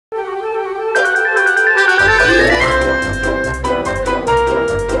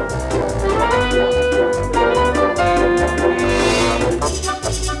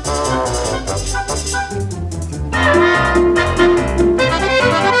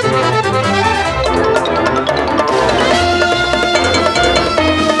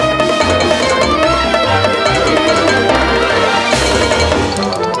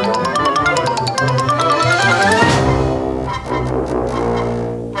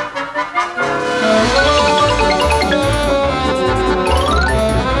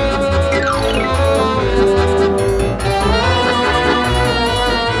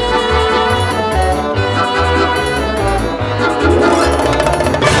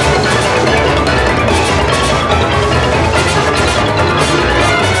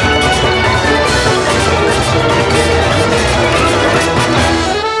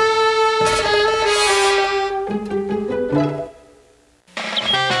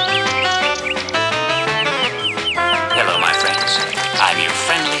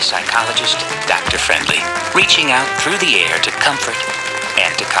psychologist, Dr. Friendly, reaching out through the air to comfort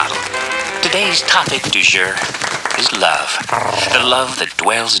and to coddle. Today's topic du jour is love. The love that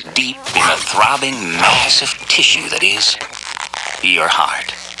dwells deep in the throbbing mass of tissue that is your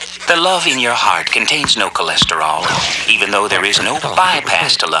heart. The love in your heart contains no cholesterol, even though there is no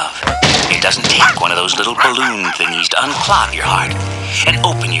bypass to love. It doesn't take one of those little balloon thingies to unclog your heart and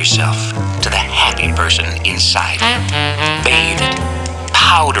open yourself to the happy person inside. Bathe it,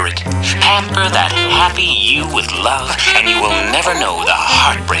 powder it, pamper that happy you with love, and you will never know the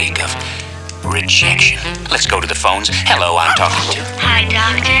heartbreak of rejection. Let's go to the phones. Hello, I'm talking to. Hi,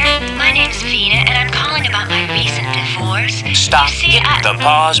 Doctor. My name's Vina, and I'm calling about my recent divorce. Stop. Hit the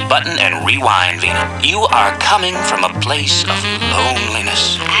pause button and rewind, Vina. You are coming from a place of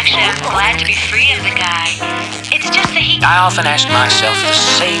loneliness. Actually, I'm glad to be free of the guy. It's just that he... I often ask myself the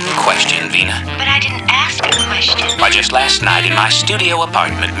same question, Vina. But I didn't ask a question. Why, just last night in my studio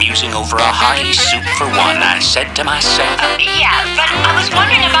apartment, musing over a hearty soup for one, I said to myself... Yeah, but I was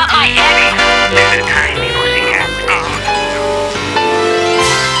wondering about my ex. There's a tiny pussycat.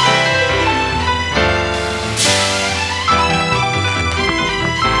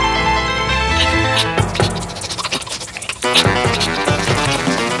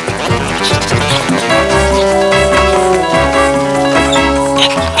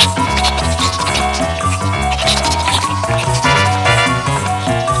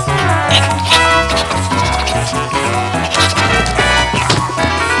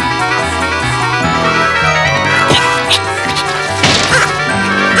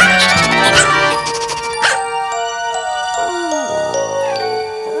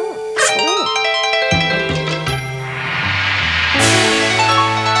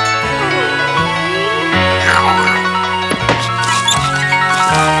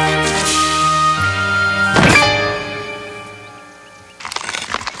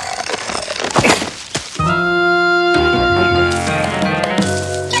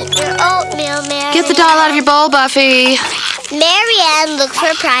 Get the doll out of your bowl, Buffy. Marianne, look for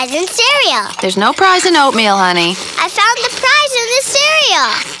a prize in cereal. There's no prize in oatmeal, honey. I found the prize in the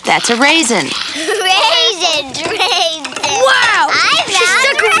cereal. That's a raisin. Raisin. Wow! I She found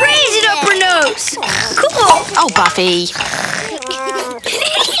stuck a raisin up her nose. Cool. Oh, Buffy.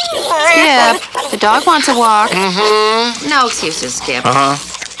 Skip, the dog wants a walk. Mm-hmm. No excuses, Skip.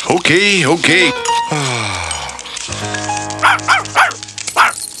 Okay.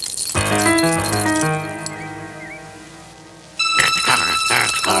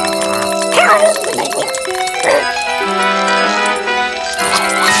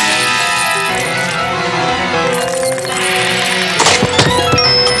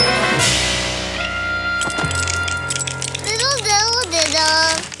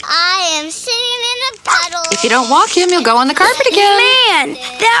 I am sitting in a puddle. If you don't walk him, you'll go on the carpet again. Man,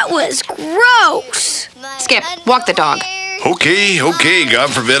 that was gross. Skip, walk the dog. Okay.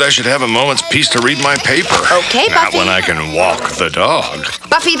 God forbid I should have a moment's peace to read my paper. Okay, Not Buffy. when I can walk the dog.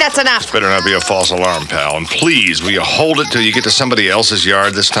 Buffy, that's enough. Better not be a false alarm, pal. And please, will you hold it till you get to somebody else's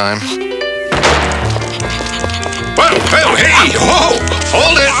yard this time? Whoa, hey, whoa!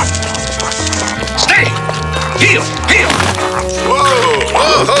 Hold it! Stay! Heel! Whoa!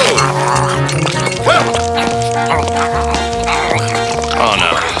 Oh,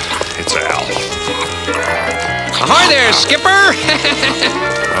 no. It's Al. Ahoy there, Skipper!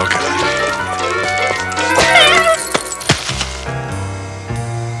 Okay.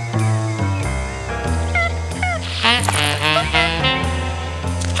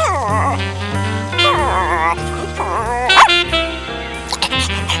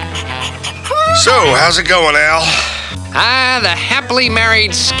 So, how's it going, Al? The happily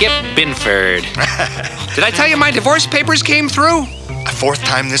married Skip Binford. Did I tell you my divorce papers came through? A fourth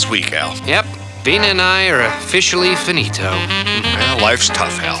time this week, Al. Yep. Vina and I are officially finito. Well, life's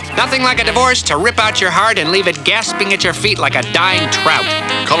tough, Al. Nothing like a divorce to rip out your heart and leave it gasping at your feet like a dying trout.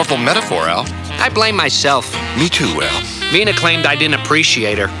 Colorful metaphor, Al. I blame myself. Me too, Al. Vina claimed I didn't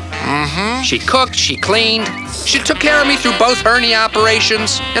appreciate her. Mm-hmm. She cooked, she cleaned, she took care of me through both hernia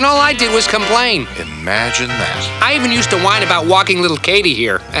operations, and all I did was complain. Imagine that. I even used to whine about walking little Katie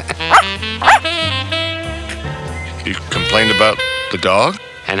here. You complained about the dog?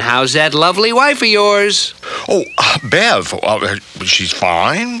 And how's that lovely wife of yours? Oh, Bev. She's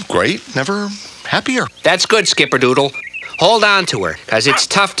fine. Great. Never happier. That's good, Skipperdoodle. Hold on to her, 'cause it's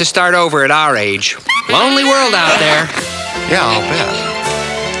tough to start over at our age. Lonely world out there. Yeah, I'll bet.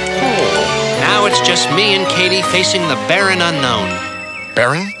 Now it's just me and Katie facing the barren unknown.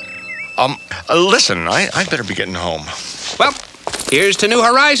 Baron? Listen, I'd better be getting home. Well, here's to new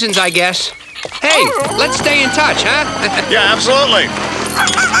horizons, I guess. Hey, let's stay in touch, huh? Yeah, absolutely.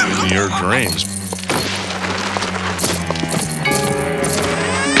 In your dreams.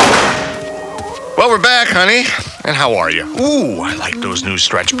 Well, we're back, honey. And how are you? Ooh, I like those new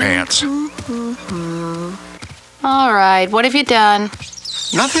stretch pants. All right, what have you done?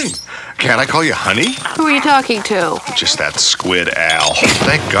 Nothing. Can't I call you honey? Who are you talking to? Just that squid Al.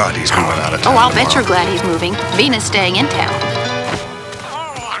 Thank God he's moving out of town. Oh, I'll bet you're tomorrow. glad he's moving. Venus staying in town.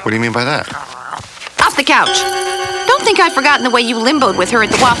 What do you mean by that? Off the couch. Don't think I've forgotten the way you limboed with her at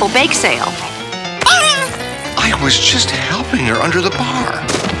the waffle bake sale. I was just helping her under the bar.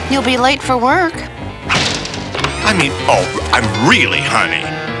 You'll be late for work. I mean, oh, I'm really honey.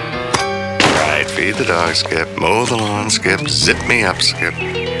 Right, feed the dog, Skip. Mow the lawn, Skip. Zip me up, Skip.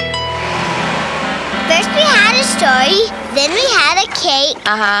 First we had a story, then we had a cake,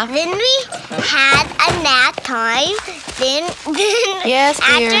 then we had a nap time, then Yes,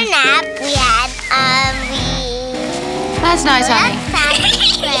 dear. after nap we had That's nice, honey.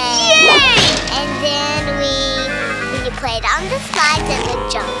 Yay! And then we played on the slides in the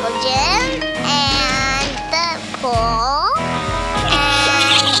jungle gym and the pool,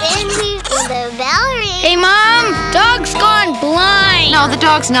 and then the bell rang. Hey, Mom, dog's gone blind. No, the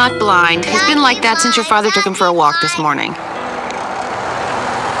dog's not blind. He's been like that since your father took him for a walk this morning.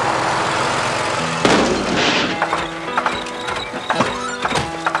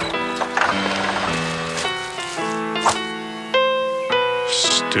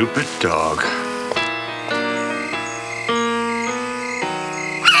 Stupid dog.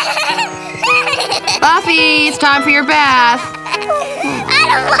 Buffy, it's time for your bath. I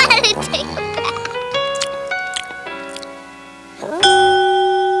don't want to take a bath.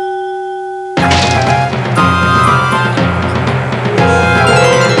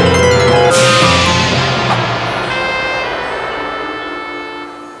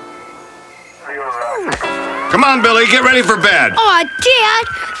 Come on, Billy, get ready for bed. Aw, Dad,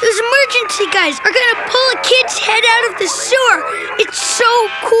 those emergency guys are gonna pull a kid's head out of the sewer. It's so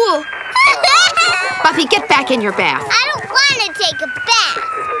cool. Buffy, get back in your bath. I don't want to take a bath.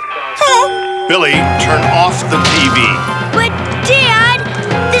 Billy, turn off the TV. But, Dad,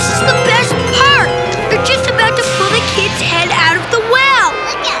 this is the best part. They're just about to pull the kid's head out of the well.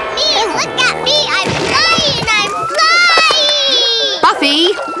 Look at me, look at me. I'm flying, I'm flying.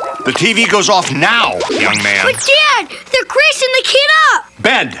 Buffy! The TV goes off now, young man. But, Dad, they're greasing the kid up.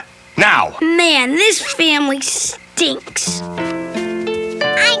 Bed, now. Man, this family stinks.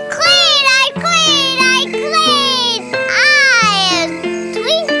 I'm clean, I'm clean, I'm clean. I am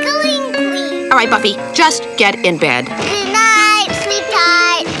twinkling clean. All right, Buffy, just get in bed. Good night, sleep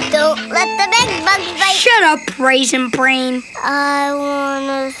tight. Don't let the bed bugs bite. Shut up, Raisin Brain. I want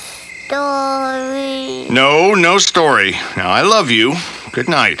a story. No story. Now, I love you. Good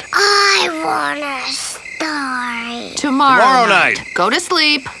night. I want a story. Tomorrow night. Go to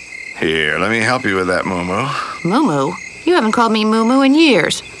sleep. Here, let me help you with that, Moo-Moo. Moo-Moo? You haven't called me Moo-Moo in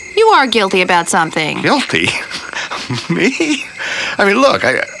years. You are guilty about something. Guilty? Me? I mean, look,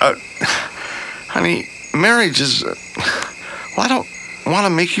 honey, marriage is... well, I don't want to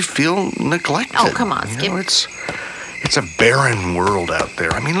make you feel neglected. Oh, come on, You Skip. know, it's a barren world out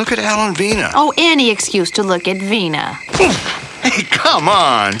there. I mean, look at Al and Vina. Oh, any excuse to look at Vina. Hey, come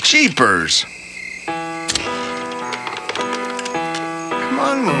on, jeepers. Come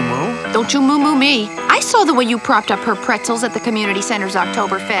on, Moo-Moo. Don't you moo-moo me. I saw the way you propped up her pretzels at the community center's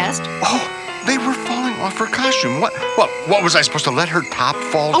Oktoberfest. Oh, they were falling off her costume. What was I supposed to let her top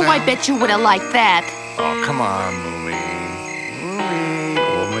fall down? Oh, I bet you would have liked that. Oh, come on, Moo-Mee. Moo-Mee,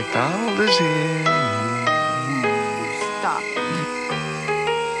 old MacDonald is here. Stop.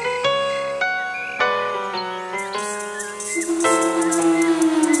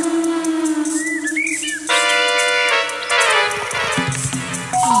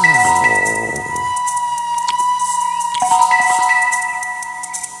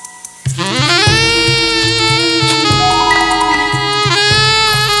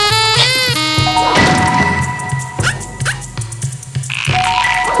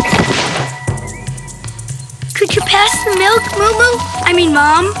 Could you pass the milk, Moo-Moo? I mean,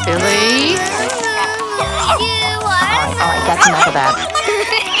 Mom. Billy? All right, that's enough of that.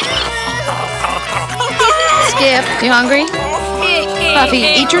 Skip, you hungry? Buffy,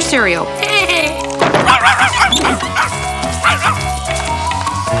 eat your cereal.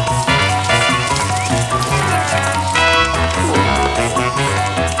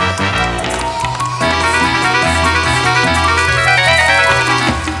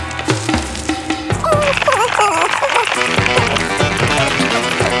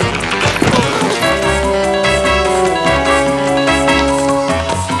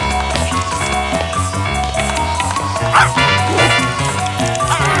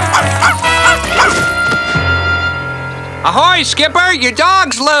 Ahoy, Skipper! Your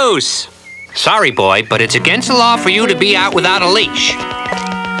dog's loose! Sorry, boy, but it's against the law for you to be out without a leash.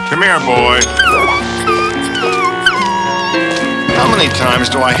 Come here, boy. How many times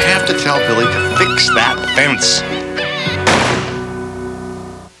do I have to tell Billy to fix that fence?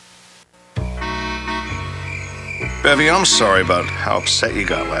 Bevy, I'm sorry about how upset you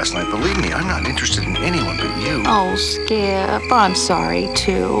got last night. Believe me, I'm not interested in anyone but you. Oh, Skip, I'm sorry,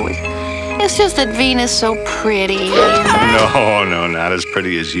 too. It's just that Venus so pretty. No, not as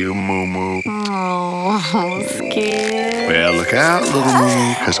pretty as you, Moo Moo. Oh, Skip. Well, look out, little Moo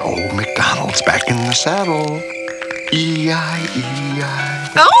Moo, because old MacDonald's back in the saddle.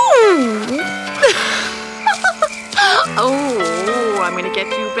 E-I-E-I. Oh! Oh, I'm gonna get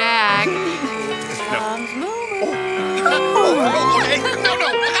you back.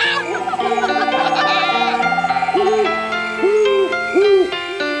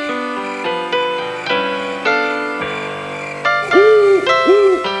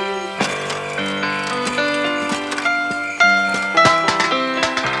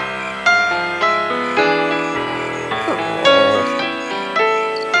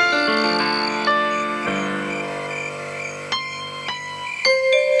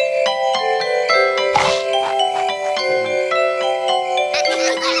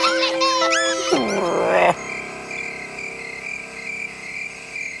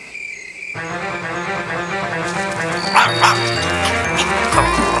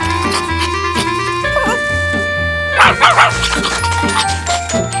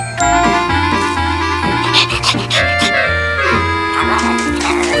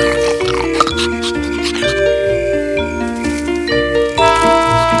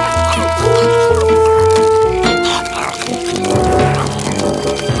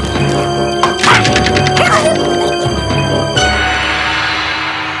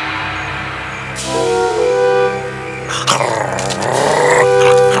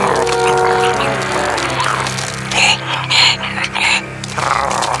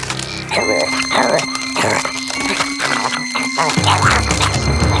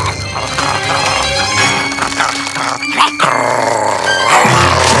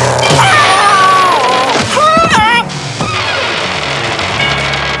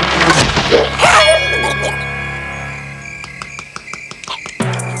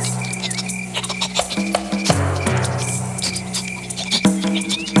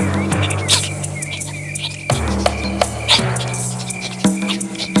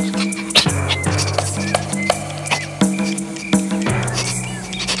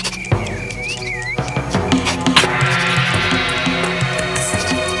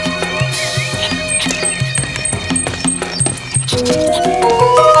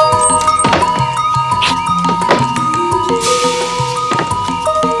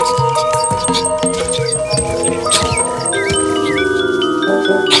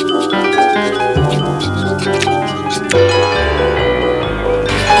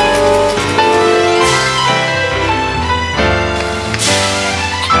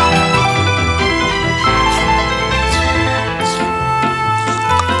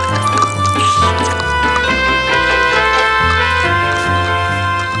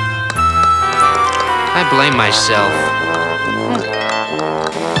 I blame myself.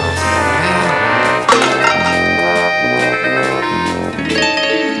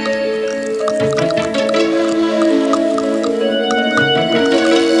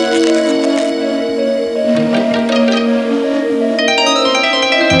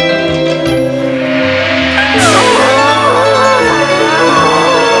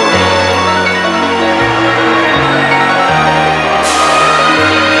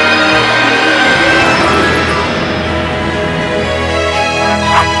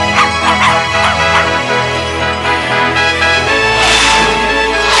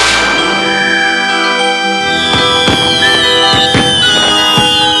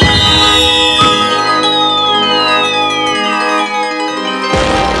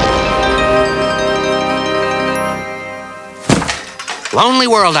 Lonely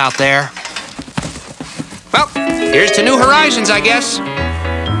world out there. Well, here's to new horizons, I guess.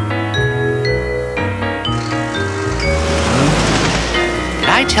 Did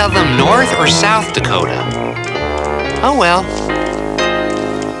I tell them North or South Dakota? Oh well.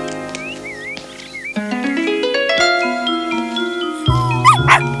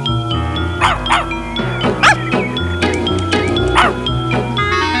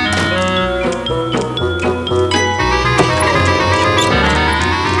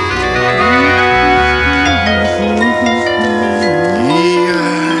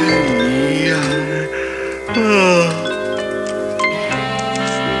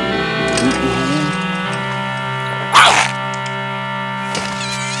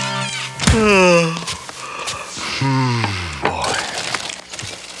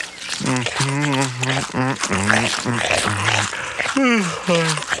 Come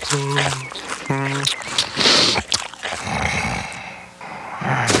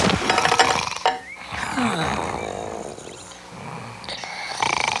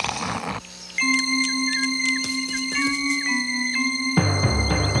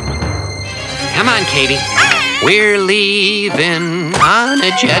on, Katie. We're leaving on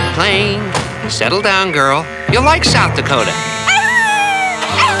a jet plane. Settle down, girl. You'll like South Dakota.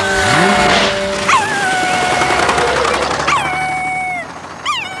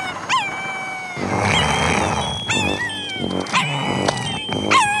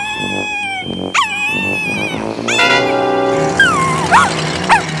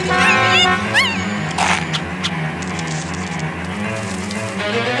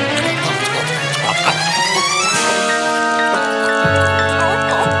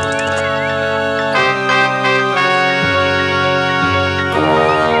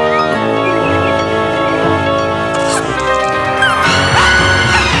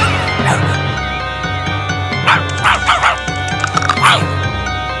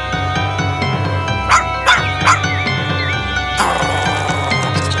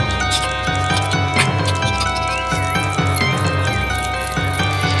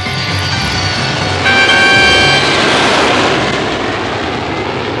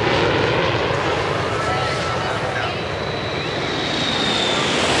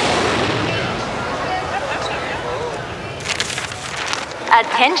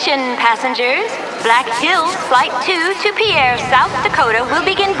 Attention passengers, Black Hills Flight 2 to Pierre, South Dakota will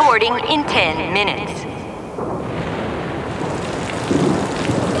begin boarding in 10 minutes.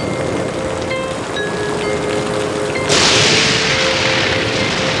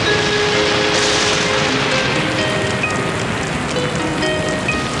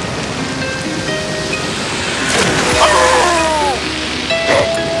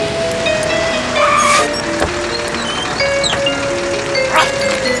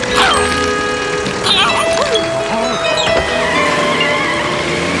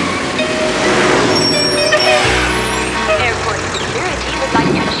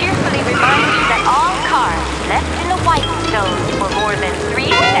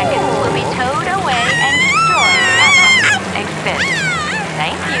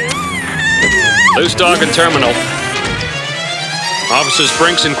 Loose Dog and Terminal. Officers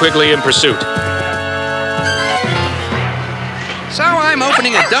Brinks and Quigley in pursuit. So I'm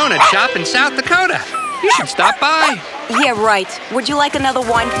opening a donut shop in South Dakota. You should stop by. Yeah, right. Would you like another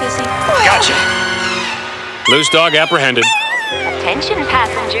wine fizzy? Gotcha. Loose Dog apprehended. Attention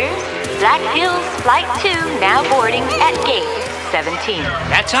passengers, Black Hills Flight 2 now boarding at gate 17.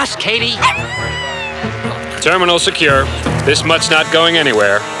 That's us, Katie. Terminal secure. This mutt's not going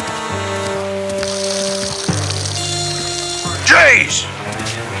anywhere. Jays!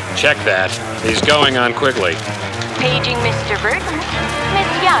 Check that. He's going on Quigley. Paging Mr. Burton.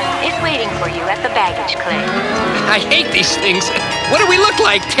 Miss Young is waiting for you at the baggage claim. I hate these things. What do we look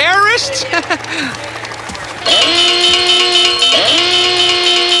like, terrorists?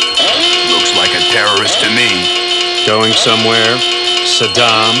 Looks like a terrorist to me. Going somewhere.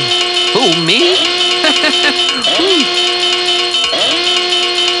 Saddam. Who, me?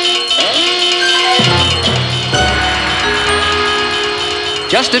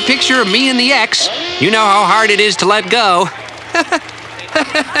 Just a picture of me and the ex. You know how hard it is to let go.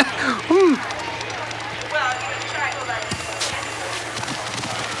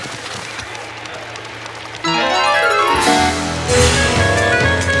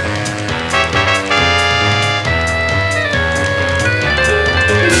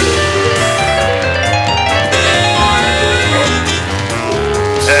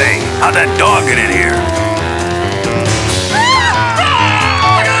 Hey, how'd that dog get in here?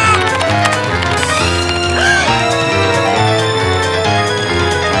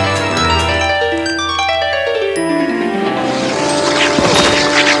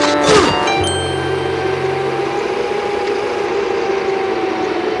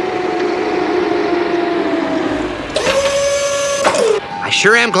 I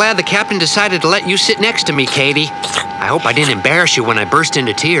sure am glad the captain decided to let you sit next to me, Katie. I hope I didn't embarrass you when I burst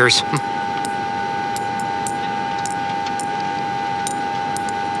into tears.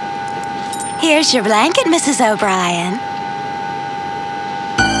 Here's your blanket, Mrs. O'Brien.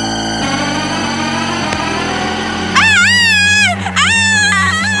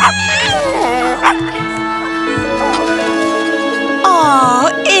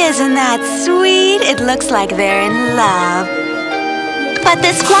 Oh, isn't that sweet? It looks like they're in love. But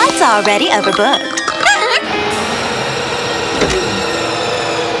this flight's already overbooked.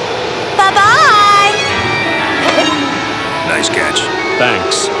 Bye-bye! Nice catch.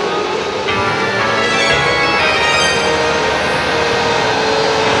 Thanks.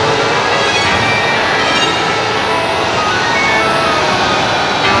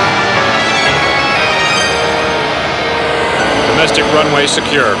 Domestic runway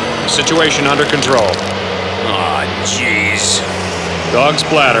secure. Situation under control. Aw, jeez. Dog's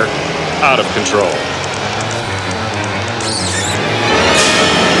bladder out of control.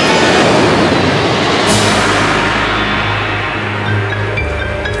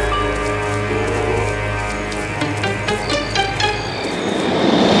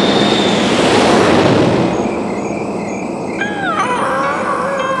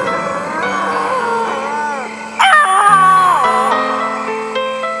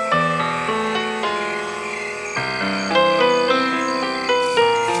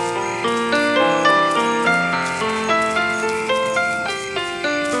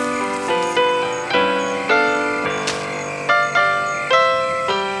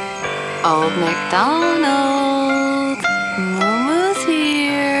 Old MacDonald, Mama's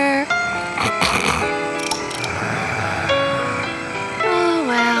here. Oh,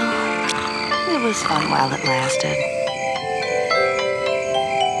 well, it was fun while it lasted.